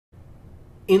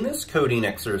In this coding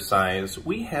exercise,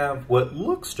 we have what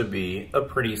looks to be a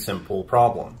pretty simple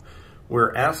problem.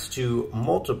 We're asked to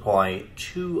multiply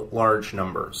two large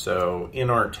numbers. So in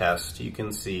our test, you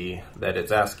can see that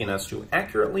it's asking us to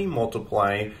accurately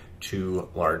multiply two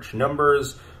large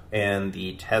numbers, and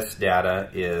the test data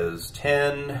is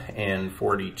 10 and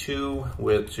 42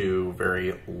 with two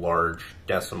very large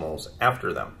decimals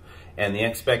after them. And the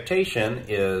expectation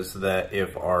is that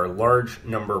if our large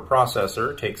number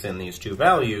processor takes in these two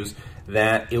values,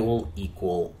 that it will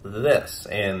equal this.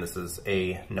 And this is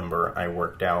a number I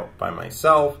worked out by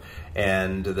myself,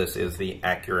 and this is the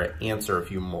accurate answer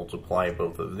if you multiply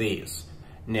both of these.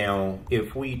 Now,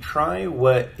 if we try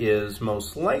what is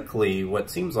most likely,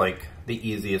 what seems like the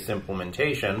easiest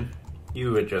implementation,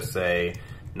 you would just say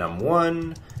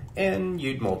num1, and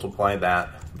you'd multiply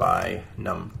that by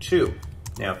num2.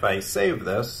 Now, if I save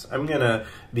this,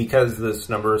 because this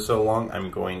number is so long,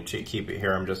 I'm going to keep it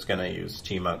here. I'm just going to use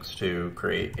tmux to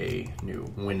create a new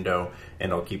window,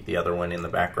 and I'll keep the other one in the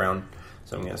background.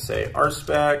 So I'm going to say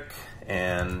rspec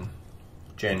and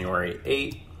January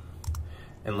 8,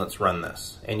 and let's run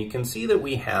this. And you can see that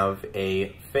we have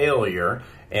a failure,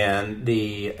 and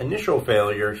the initial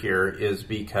failure here is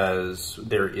because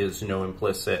there is no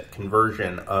implicit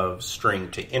conversion of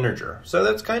string to integer. So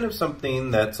that's kind of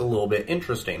something that's a little bit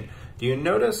interesting. Do you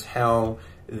notice how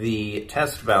the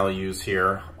test values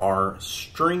here are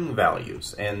string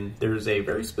values? And there's a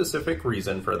very specific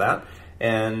reason for that.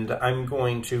 And I'm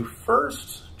going to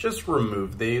first just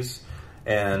remove these,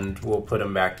 and we'll put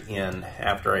them back in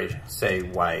after I say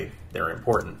why they're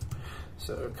important.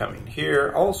 So coming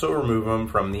here, also remove them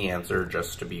from the answer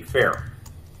just to be fair.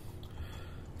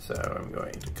 So I'm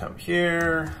going to come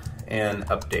here and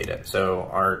update it. So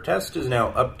our test is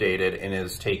now updated and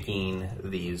is taking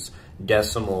these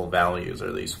decimal values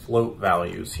or these float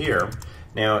values here.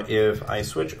 Now if I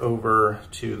switch over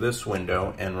to this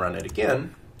window and run it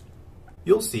again,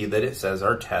 you'll see that it says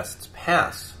our tests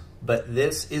pass. But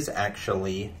this is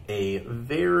actually a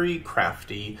very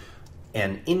crafty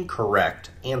and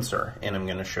incorrect answer, and I'm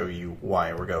going to show you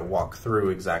why. We're going to walk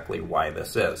through exactly why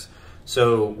this is.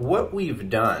 So what we've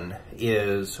done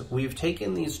is we've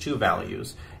taken these two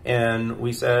values and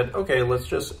we said, okay, let's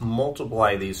just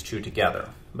multiply these two together.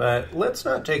 But let's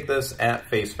not take this at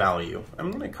face value.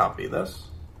 I'm going to copy this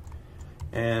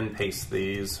and paste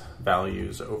these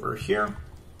values over here.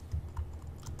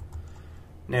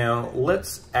 Now,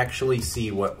 let's actually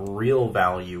see what real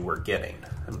value we're getting.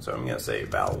 And so I'm going to say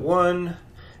val1,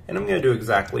 and I'm going to do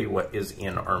exactly what is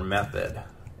in our method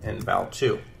in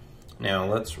val2. Now,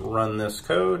 let's run this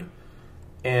code,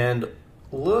 and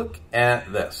look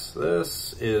at this.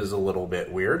 This is a little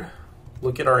bit weird.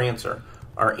 Look at our answer.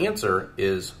 Our answer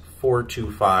is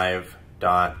 425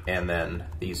 dot, and then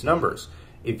these numbers.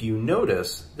 If you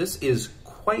notice, this is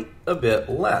quite a bit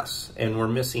less, and we're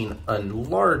missing a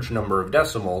large number of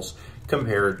decimals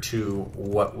compared to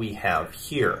what we have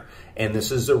here. And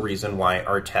this is the reason why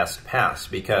our test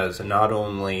passed, because not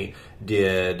only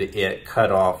did it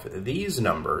cut off these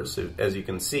numbers, as you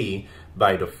can see,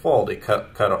 by default,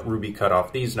 Ruby cut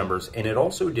off these numbers, and it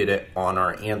also did it on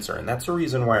our answer. And that's the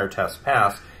reason why our test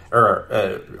passed,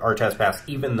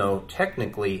 even though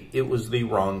technically it was the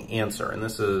wrong answer. And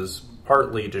this is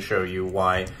partly to show you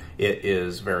why it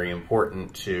is very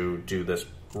important to do this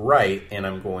right, and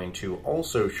I'm going to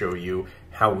also show you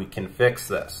how we can fix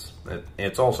this.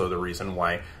 It's also the reason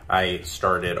why I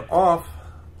started off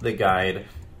the guide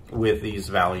with these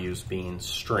values being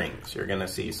strings. You're going to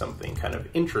see something kind of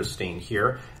interesting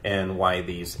here and why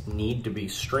these need to be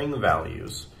string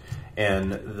values.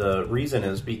 And the reason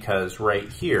is because right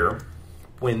here,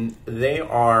 when they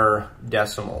are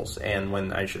decimals, and when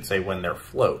they're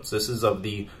floats, this is of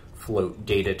the float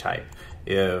data type.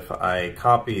 If I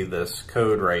copy this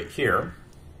code right here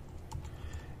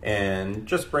and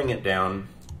just bring it down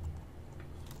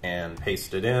and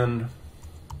paste it in,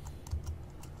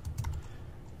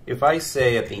 if I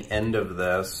say at the end of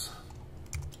this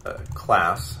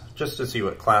class, just to see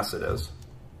what class it is,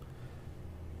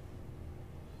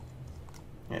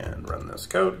 and run this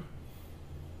code,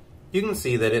 you can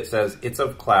see that it says it's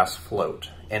of class float,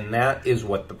 and that is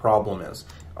what the problem is.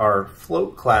 Our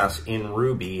float class in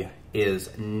Ruby is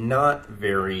not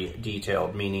very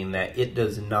detailed, meaning that it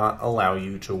does not allow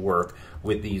you to work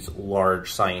with these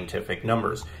large scientific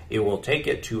numbers. It will take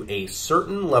it to a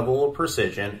certain level of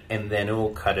precision, and then it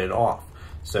will cut it off.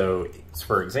 So,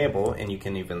 for example, and you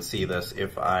can even see this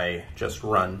if I just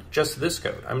run just this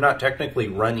code. I'm not technically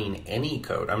running any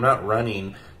code. I'm not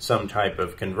running some type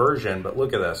of conversion, but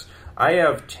look at this. I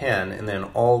have 10 and then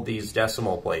all these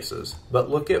decimal places,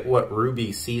 but look at what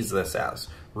Ruby sees this as.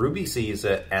 Ruby sees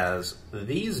it as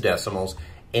these decimals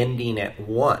ending at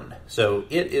 1. So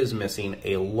it is missing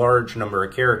a large number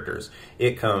of characters.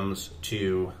 It comes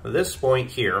to this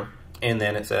point here, and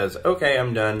then it says, okay,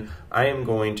 I'm done. I am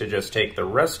going to just take the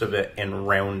rest of it and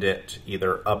round it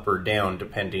either up or down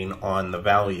depending on the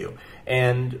value.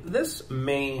 And this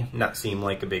may not seem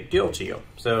like a big deal to you.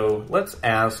 So let's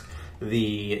ask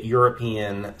the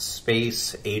European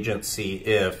Space Agency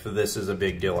if this is a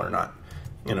big deal or not.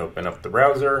 You can open up the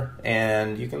browser,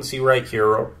 and you can see right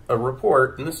here a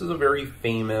report, and this is a very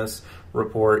famous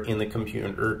report in the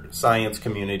computer science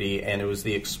community, and it was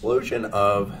the explosion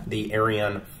of the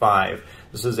Ariane 5.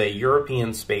 This is a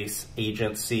European Space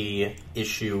Agency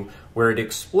issue where it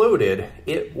exploded.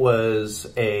 It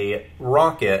was a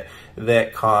rocket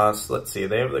that cost, let's see,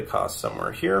 they have the cost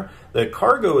somewhere here. The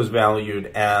cargo is valued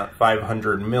at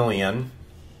 $500 million.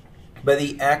 But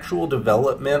the actual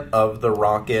development of the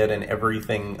rocket and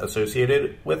everything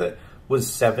associated with it was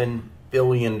 $7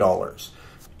 billion.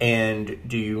 And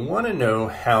do you want to know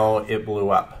how it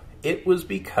blew up? It was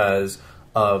because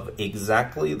of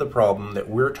exactly the problem that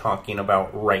we're talking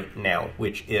about right now,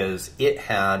 which is it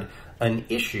had an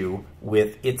issue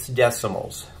with its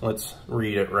decimals. Let's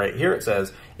read it right here. It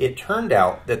says, it turned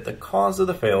out that the cause of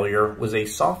the failure was a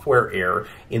software error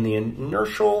in the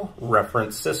inertial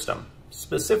reference system.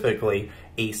 Specifically,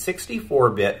 a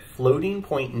 64-bit floating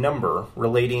point number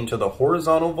relating to the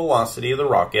horizontal velocity of the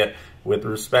rocket with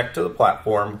respect to the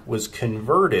platform was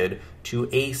converted to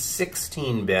a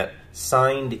 16-bit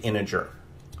signed integer.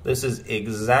 This is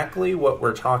exactly what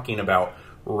we're talking about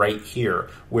right here,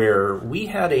 where we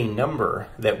had a number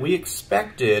that we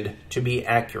expected to be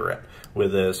accurate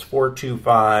with this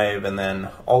 425 and then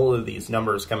all of these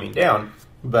numbers coming down,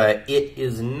 but it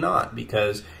is not,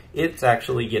 because it's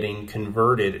actually getting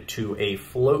converted to a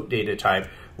float data type,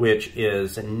 which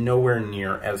is nowhere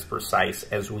near as precise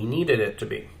as we needed it to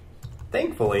be.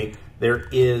 Thankfully, there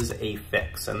is a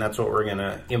fix, and that's what we're going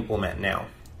to implement now.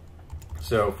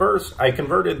 So first, I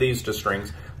converted these to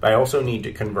strings, but I also need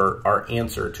to convert our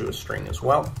answer to a string as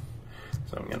well.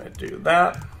 So I'm going to do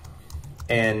that.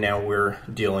 And now we're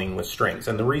dealing with strings.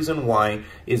 And the reason why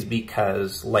is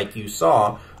because, like you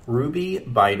saw, Ruby,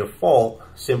 by default,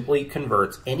 simply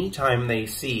converts anytime they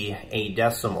see a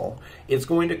decimal, it's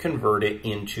going to convert it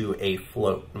into a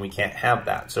float, and we can't have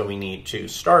that. So we need to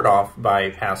start off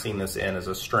by passing this in as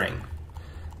a string.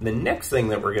 The next thing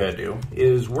that we're going to do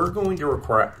is we're going to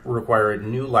require a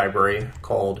new library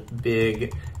called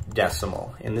Big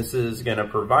Decimal, and this is going to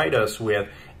provide us with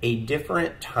a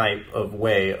different type of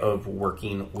way of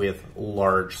working with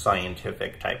large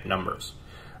scientific type numbers.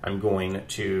 I'm going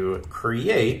to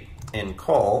create and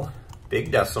call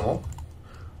Big Decimal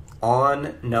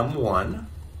on num1,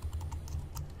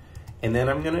 and then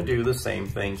I'm going to do the same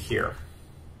thing here.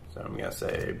 So I'm going to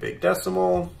say Big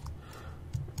Decimal,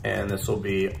 and this will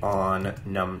be on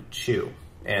num2.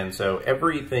 And so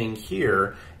everything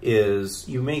here is,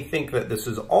 you may think that this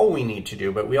is all we need to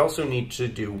do, but we also need to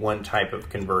do one type of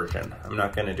conversion. I'm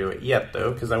not going to do it yet,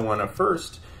 though, because I want to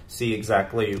first see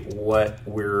exactly what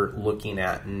we're looking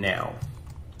at now.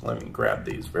 Let me grab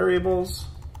these variables,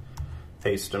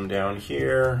 paste them down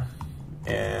here,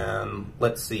 and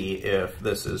let's see if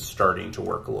this is starting to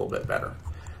work a little bit better.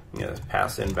 I'm going to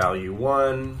pass in value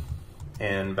 1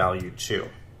 and value 2.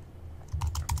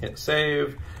 Hit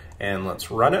save, and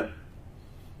let's run it.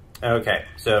 Okay,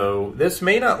 so this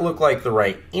may not look like the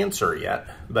right answer yet,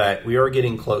 but we are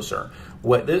getting closer.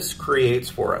 What this creates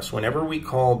for us, whenever we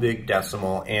call Big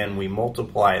Decimal and we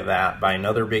multiply that by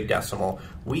another Big Decimal,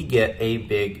 we get a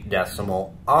Big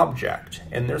Decimal object.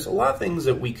 And there's a lot of things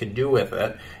that we could do with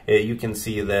it. You can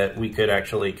see that we could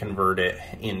actually convert it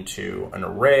into an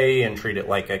array and treat it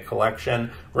like a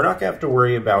collection. We're not going to have to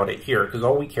worry about it here, because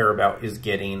all we care about is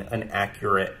getting an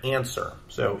accurate answer.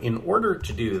 So in order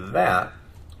to do that,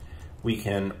 we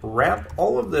can wrap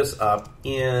all of this up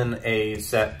in a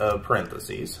set of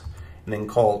parentheses, and then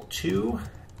call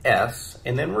 2s,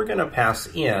 and then we're going to pass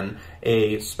in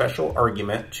a special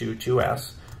argument to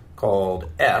 2s called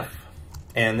f,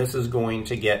 and this is going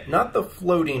to get not the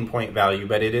floating point value,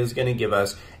 but it is going to give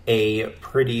us a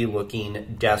pretty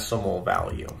looking decimal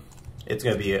value. It's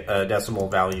going to be a decimal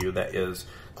value that is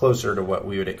closer to what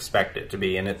we would expect it to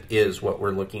be, and it is what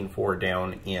we're looking for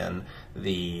down in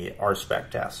the RSpec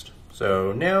test.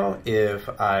 So now if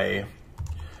I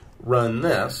run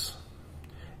this,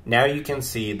 now you can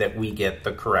see that we get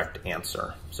the correct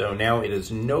answer. So now it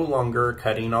is no longer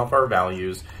cutting off our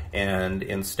values, and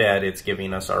instead it's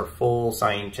giving us our full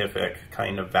scientific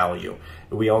kind of value.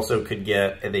 We also could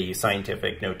get the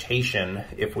scientific notation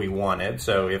if we wanted.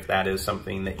 So if that is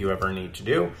something that you ever need to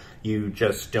do, you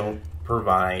just don't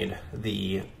provide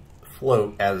the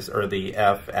float as, or the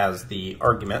f as the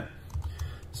argument.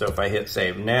 So if I hit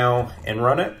save now and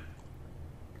run it,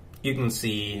 you can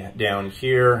see down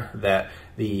here that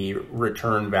the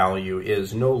return value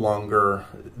is no longer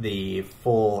the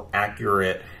full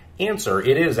accurate answer.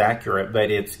 It is accurate,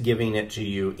 but it's giving it to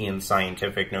you in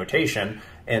scientific notation.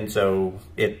 And so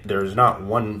there's not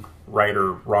one right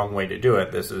or wrong way to do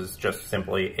it. This is just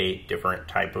simply a different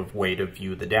type of way to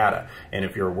view the data. And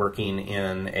if you're working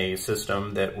in a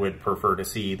system that would prefer to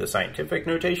see the scientific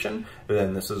notation,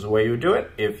 then this is the way you do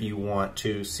it. If you want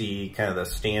to see kind of the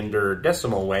standard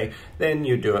decimal way, then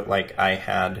you do it like I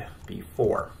had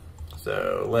before.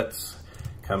 So let's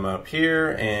come up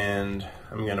here, and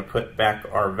I'm going to put back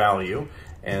our value,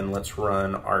 and let's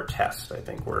run our test. I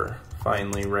think we're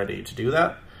finally ready to do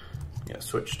that.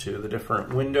 Switch to the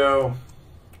different window,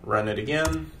 run it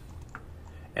again,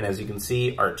 and as you can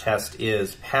see, our test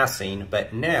is passing,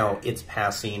 but now it's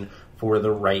passing for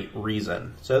the right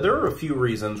reason. So there are a few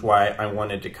reasons why I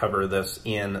wanted to cover this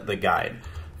in the guide.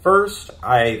 First,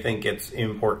 I think it's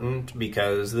important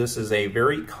because this is a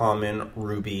very common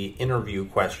Ruby interview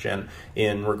question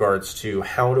in regards to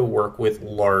how to work with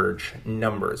large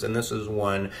numbers. And this is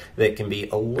one that can be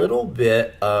a little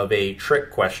bit of a trick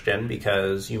question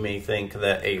because you may think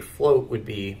that a float would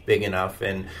be big enough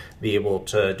and be able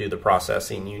to do the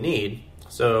processing you need.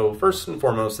 So first and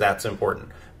foremost, that's important.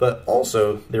 But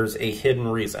also, there's a hidden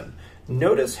reason.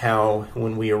 Notice how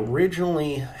when we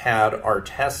originally had our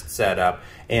test set up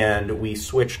and we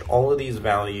switched all of these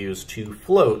values to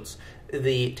floats,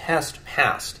 the test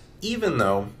passed, even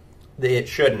though it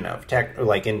shouldn't have.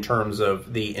 Like in terms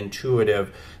of the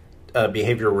intuitive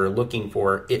behavior we're looking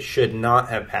for, it should not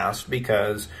have passed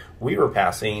because we were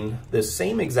passing the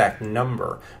same exact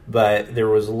number, but there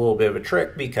was a little bit of a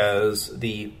trick because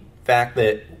the fact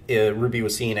that Ruby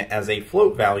was seeing it as a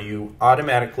float value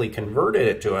automatically converted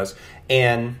it to us,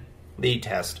 and the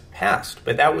test passed.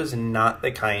 But that was not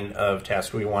the kind of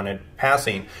test we wanted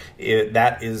passing.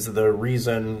 That is the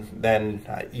reason, then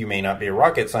you may not be a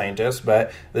rocket scientist,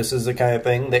 but this is the kind of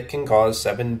thing that can cause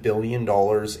 $7 billion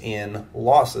in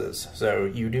losses. So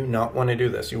you do not want to do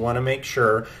this. You want to make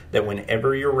sure that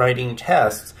whenever you're writing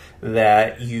tests,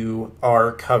 that you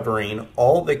are covering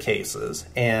all the cases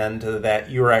and that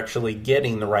you're actually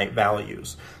getting the right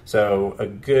values. So a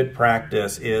good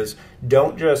practice is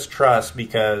don't just trust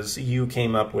because you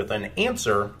came up with an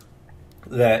answer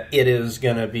that it is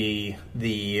going to be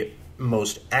the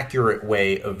most accurate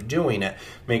way of doing it.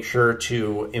 Make sure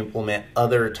to implement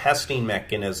other testing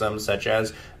mechanisms such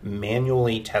as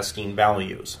manually testing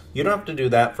values. You don't have to do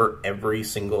that for every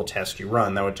single test you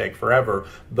run. That would take forever.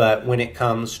 But when it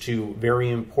comes to very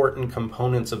important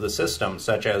components of the system,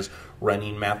 such as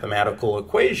running mathematical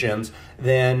equations,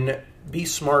 then be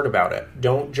smart about it.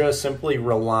 Don't just simply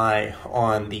rely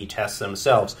on the tests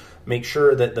themselves. Make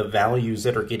sure that the values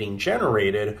that are getting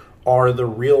generated are the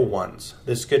real ones.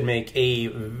 This could make a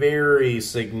very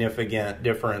significant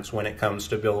difference when it comes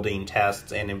to building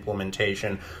tests and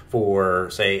implementation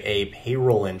for, say, a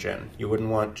payroll engine. You wouldn't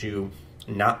want to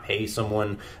not pay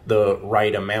someone the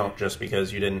right amount just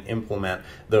because you didn't implement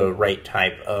the right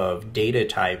type of data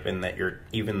type, and that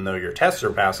even though your tests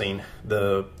are passing,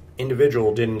 the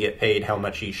individual didn't get paid how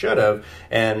much he should have,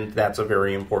 and that's a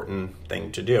very important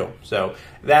thing to do. So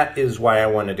that is why I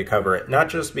wanted to cover it, not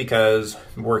just because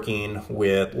working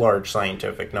with large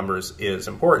scientific numbers is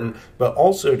important, but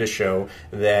also to show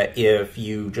that if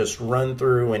you just run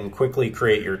through and quickly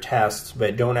create your tests,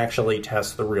 but don't actually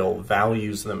test the real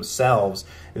values themselves,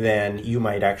 then you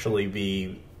might actually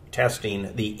be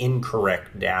testing the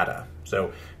incorrect data.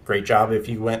 So great job if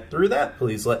you went through that.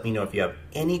 Please let me know if you have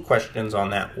any questions on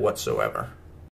that whatsoever.